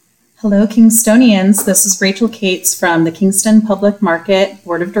Hello, Kingstonians. This is Rachael Cates from the Kingston Public Market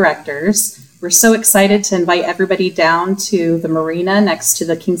Board of Directors. We're so excited to invite everybody down to the marina next to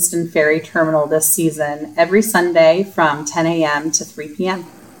the Kingston Ferry Terminal this season, every Sunday from 10 a.m. to 3 p.m.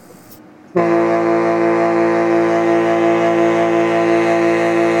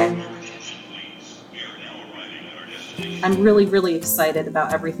 I'm really excited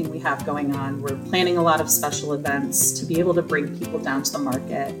about everything we have going on. We're planning a lot of special events to be able to bring people down to the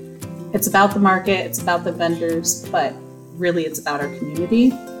market. It's about the market, it's about the vendors, but really it's about our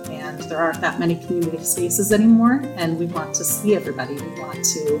community. And there aren't that many community spaces anymore, and we want to see everybody. We want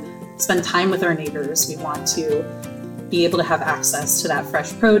to spend time with our neighbors. We want to be able to have access to that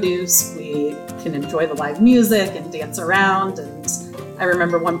fresh produce. We can enjoy the live music and dance around. And I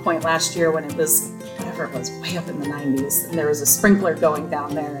remember one point last year when it was, whatever it was, way up in the 90s, and there was a sprinkler going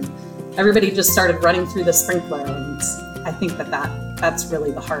down there, and everybody just started running through the sprinkler. And I think that's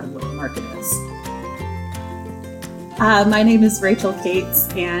really the heart of what the market is. My name is Rachael Cates,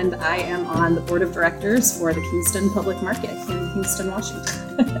 and I am on the board of directors for the Kingston Public Market here in Kingston,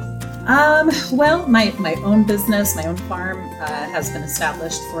 Washington. Well, my own business, my own farm has been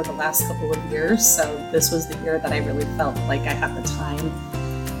established for the last couple of years. So this was the year that I really felt like I had the time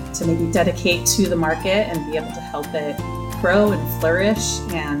to maybe dedicate to the market and be able to help it grow and flourish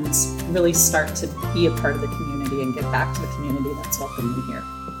and really start to be a part of the community and give back to the community that's welcoming me here.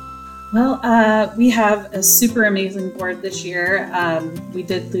 Well, we have a super amazing board this year. We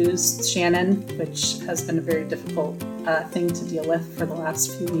did lose Shannon, which has been a very difficult thing to deal with for the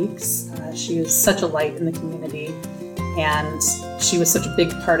last few weeks. She was such a light in the community, and she was such a big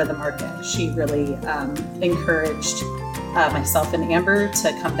part of the market. She really encouraged myself and Amber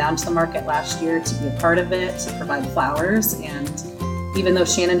to come down to the market last year to be a part of it, to provide flowers. And even though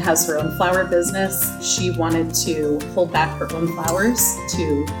Shannon has her own flower business, she wanted to hold back her own flowers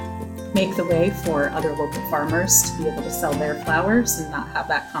to make the way for other local farmers to be able to sell their flowers and not have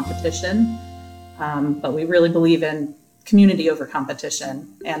that competition. But we really believe in community over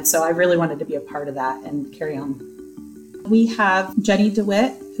competition. And so I really wanted to be a part of that and carry on. We have Jenny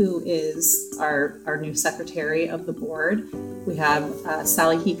DeWitt, who is our new secretary of the board. We have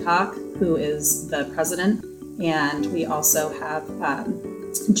Sally Heacock, who is the president. And we also have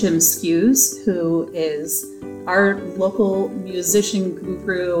Jim Skews, who is our local musician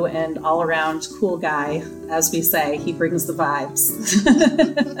guru and all-around cool guy. As we say, he brings the vibes.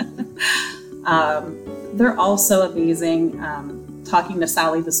 They're all so amazing. Talking to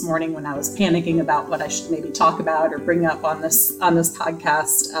Sally this morning when I was panicking about what I should maybe talk about or bring up on this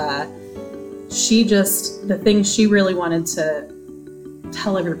podcast, the thing she really wanted to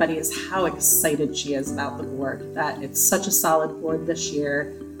tell everybody is how excited she is about the board, that it's such a solid board this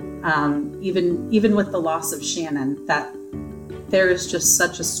year. Even with the loss of Shannon, that there is just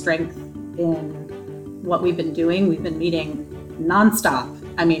such a strength in what we've been doing. We've been meeting nonstop.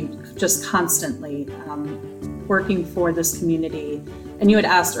 I mean, just constantly working for this community. And you had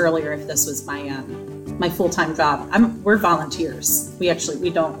asked earlier if this was my full-time job. We're volunteers. We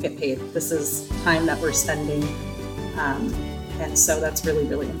don't get paid. This is time that we're spending. And so that's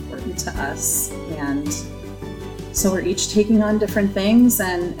really important to us. And so we're each taking on different things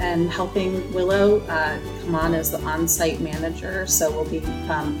and helping Willow come on as the on-site manager. So we'll be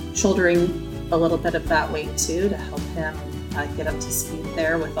shouldering a little bit of that weight too to help him get up to speed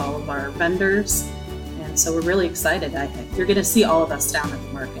there with all of our vendors. And so we're really excited. You're going to see all of us down at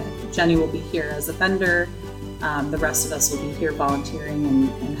the market. Jenny will be here as a vendor. The rest of us will be here volunteering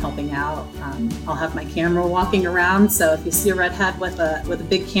and helping out. I'll have my camera walking around, so if you see a redhead with a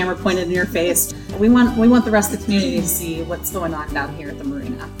big camera pointed in your face, we want the rest of the community to see what's going on down here at the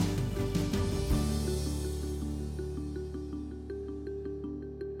marina.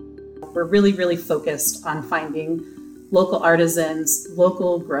 We're really focused on finding local artisans,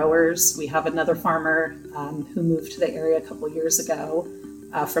 local growers. We have another farmer who moved to the area a couple years ago.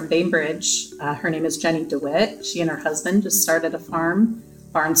 From Bainbridge. Her name is Jenny DeWitt. She and her husband just started a farm,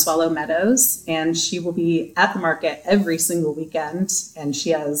 Barn Swallow Meadows, and she will be at the market every single weekend. And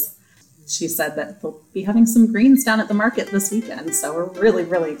she said that they'll be having some greens down at the market this weekend. So we're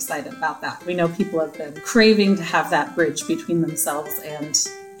really excited about that. We know people have been craving to have that bridge between themselves and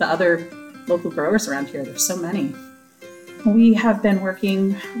the other local growers around here. There's so many. We have been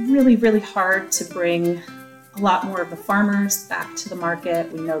working really hard to bring a lot more of the farmers back to the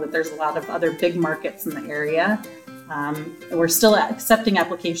market. We know that there's a lot of other big markets in the area. We're still accepting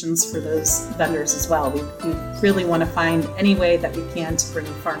applications for those vendors as well. We really want to find any way that we can to bring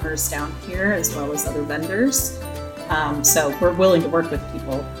farmers down here as well as other vendors. So we're willing to work with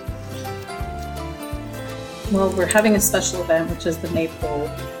people. Well, we're having a special event, which is the Maypole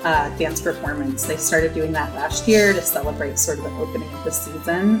dance performance. They started doing that last year to celebrate sort of the opening of the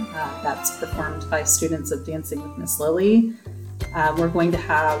season. That's performed by students of Dancing with Miss Lily. We're going to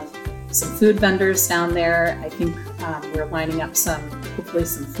have some food vendors down there. I think we're lining up hopefully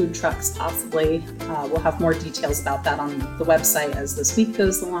some food trucks possibly. We'll have more details about that on the website as this week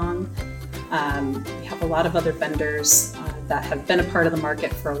goes along. We have a lot of other vendors that have been a part of the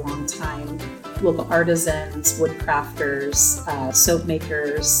market for a long time. Local artisans, wood crafters, soap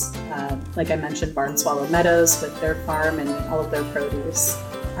makers, like I mentioned, Barn Swallow Meadows with their farm and all of their produce.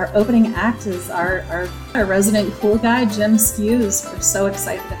 Our opening act is our resident cool guy, Jim Skews. We're so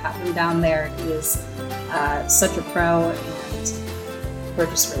excited to have him down there. He is such a pro, and we're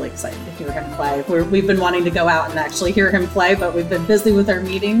just really excited to hear him play. We've been wanting to go out and actually hear him play, but we've been busy with our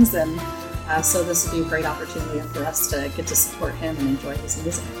meetings, and so this will be a great opportunity for us to get to support him and enjoy his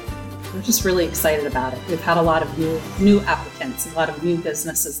music. We're just really excited about it. We've had a lot of new applicants, a lot of new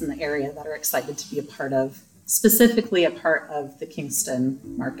businesses in the area that are excited to be specifically a part of the Kingston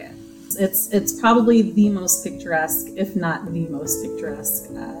market. It's probably the most picturesque, if not the most picturesque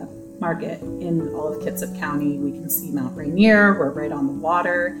market in all of Kitsap County. We can see Mount Rainier, we're right on the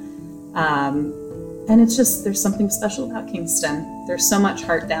water. And there's something special about Kingston. There's so much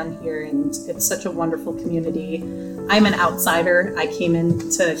heart down here, and it's such a wonderful community. I'm an outsider. I came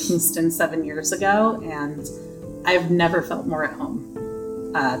into Kingston 7 years ago, and I've never felt more at home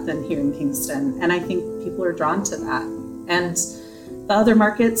than here in Kingston. And I think people are drawn to that. And the other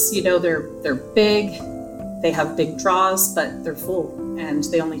markets, they're big, they have big draws, but they're full, and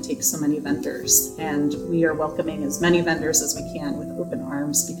they only take so many vendors. And we are welcoming as many vendors as we can with open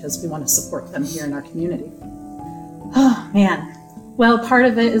arms because we want to support them here in our community. Oh, man. Well, part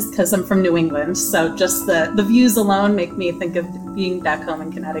of it is because I'm from New England, so just the views alone make me think of being back home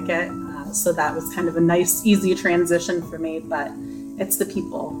in Connecticut. So that was kind of a nice, easy transition for me, but it's the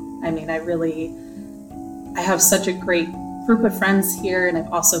people. I mean, I have such a great group of friends here, and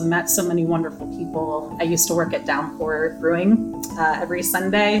I've also met so many wonderful people. I used to work at Downpour Brewing every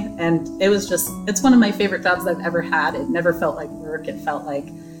Sunday, and it's one of my favorite jobs I've ever had. It never felt like work. It felt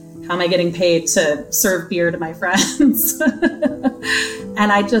like, how am I getting paid to serve beer to my friends?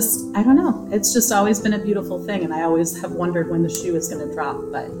 And I don't know. It's just always been a beautiful thing, and I always have wondered when the shoe is going to drop.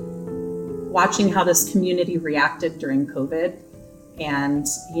 But watching how this community reacted during COVID, and,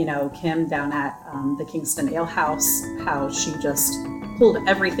 Kim down at the Kingston Ale House, how she just pulled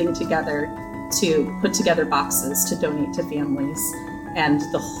everything together to put together boxes to donate to families. And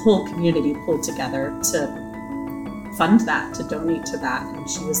the whole community pulled together to fund that, to donate to that. And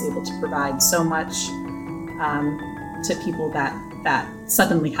she was able to provide so much to people that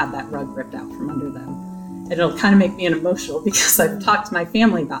suddenly had that rug ripped out from under them. It'll kind of make me emotional because I've talked to my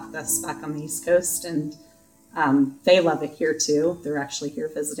family about this back on the East Coast, and they love it here too. They're actually here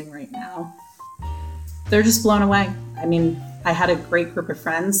visiting right now. They're just blown away. I mean, I had a great group of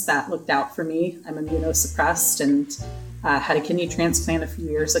friends that looked out for me. I'm immunosuppressed and had a kidney transplant a few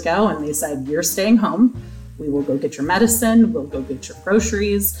years ago, and they said, "You're staying home. We will go get your medicine. We'll go get your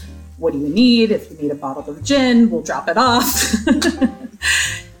groceries. What do you need? If you need a bottle of gin, we'll drop it off."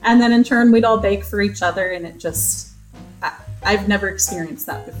 And then in turn, we'd all bake for each other, and I've never experienced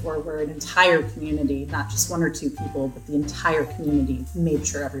that before, where an entire community, not just one or two people, but the entire community made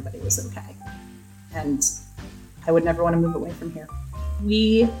sure everybody was okay. And I would never want to move away from here.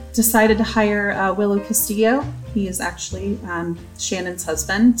 We decided to hire Willow Castillo. He is actually Shannon's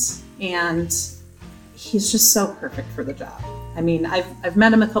husband, and he's just so perfect for the job. I mean, I've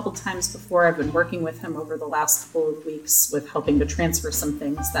met him a couple times before. I've been working with him over the last couple of weeks with helping to transfer some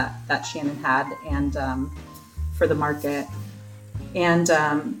things that Shannon had and for the market. And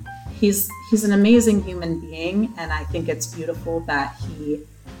he's an amazing human being, and I think it's beautiful that he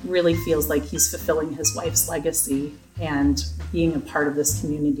really feels like he's fulfilling his wife's legacy and being a part of this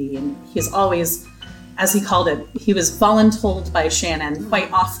community. And he's always, as he called it, he was voluntold by Shannon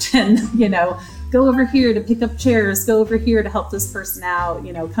quite often, go over here to pick up chairs, go over here to help this person out,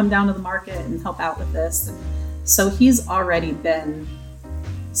 come down to the market and help out with this. And so he's already been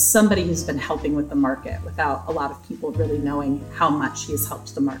somebody who's been helping with the market without a lot of people really knowing how much he's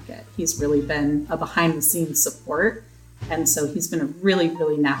helped the market. He's really been a behind the scenes support. And so he's been a really,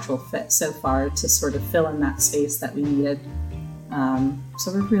 really natural fit so far to sort of fill in that space that we needed.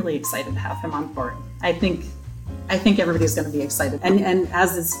 So we're really excited to have him on board. I think everybody's going to be excited. And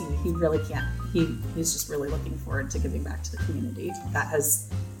as is he really can't. He's just really looking forward to giving back to the community that has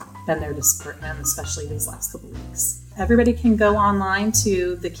been there to support him, especially these last couple of weeks. Everybody can go online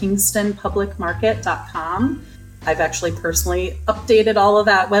to the kingstonpublicmarket.com I've actually personally updated all of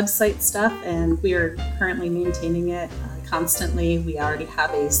that website stuff, and we are currently maintaining it constantly. We already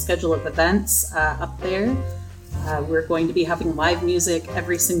have a schedule of events up there. We're going to be having live music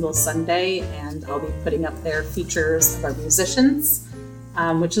every single Sunday, and I'll be putting up there features of our musicians,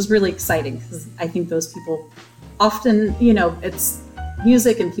 which is really exciting because I think those people often, it's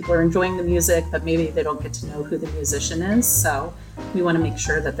music and people are enjoying the music, but maybe they don't get to know who the musician is. So we want to make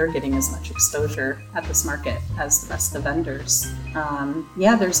sure that they're getting as much exposure at this market as the rest of the vendors.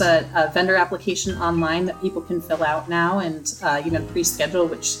 There's a vendor application online that people can fill out now and even pre-schedule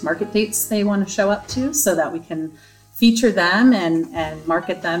which market dates they want to show up to so that we can feature them and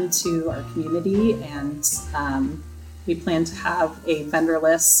market them to our community. And we plan to have a vendor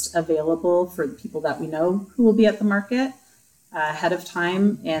list available for the people that we know who will be at the market ahead of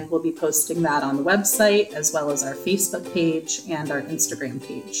time, and we'll be posting that on the website as well as our Facebook page and our Instagram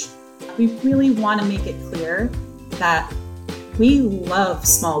page. We really want to make it clear that we love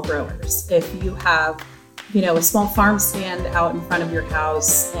small growers. If you have, a small farm stand out in front of your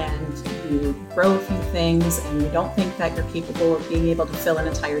house and you grow a few things and you don't think that you're capable of being able to fill an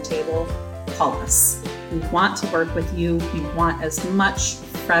entire table, call us. We want to work with you. We want as much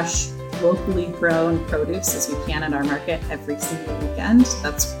fresh, locally grown produce as we can at our market every single weekend.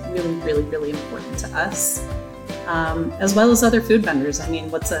 That's really, really, really important to us, as well as other food vendors. I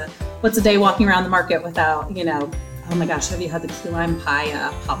mean, what's a day walking around the market without, oh my gosh, have you had the key lime pie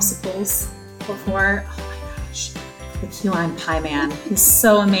popsicles before? Oh my gosh, the key lime pie man. He's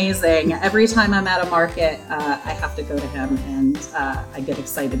so amazing. Every time I'm at a market, I have to go to him, and I get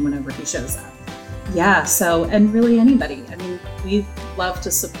excited whenever he shows up. Yeah, and really anybody. I mean, we love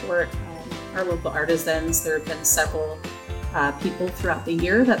to support our local artisans. There have been several people throughout the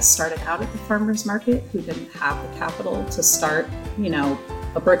year that started out at the farmers market who didn't have the capital to start,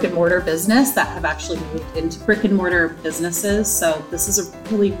 a brick and mortar business that have actually moved into brick and mortar businesses. So this is a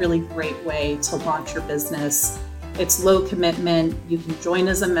really, really great way to launch your business. It's low commitment. You can join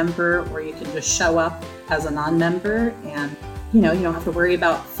as a member or you can just show up as a non-member, and you don't have to worry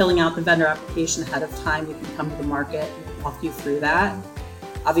about filling out the vendor application ahead of time. We can come to the market and walk you through that.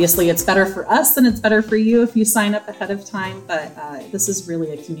 Obviously, it's better for us than it's better for you if you sign up ahead of time, but this is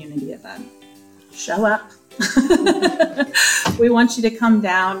really a community event. Show up. We want you to come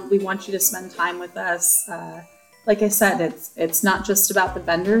down. We want you to spend time with us. Like I said, it's not just about the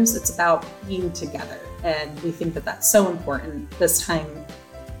vendors, it's about being together. And we think that that's so important this time,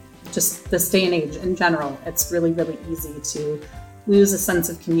 just this day and age in general. It's really, really easy to lose a sense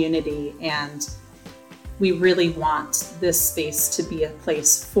of community, and we really want this space to be a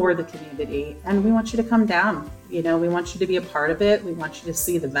place for the community, and we want you to come down. We want you to be a part of it. We want you to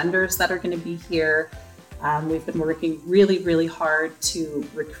see the vendors that are going to be here. We've been working really, really hard to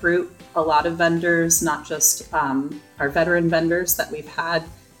recruit a lot of vendors, not just our veteran vendors that we've had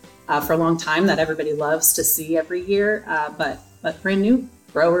for a long time that everybody loves to see every year, but brand new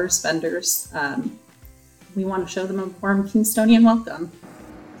growers, vendors. We want to show them a warm Kingstonian welcome.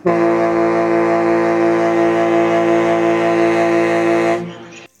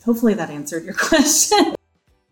 Hopefully that answered your question.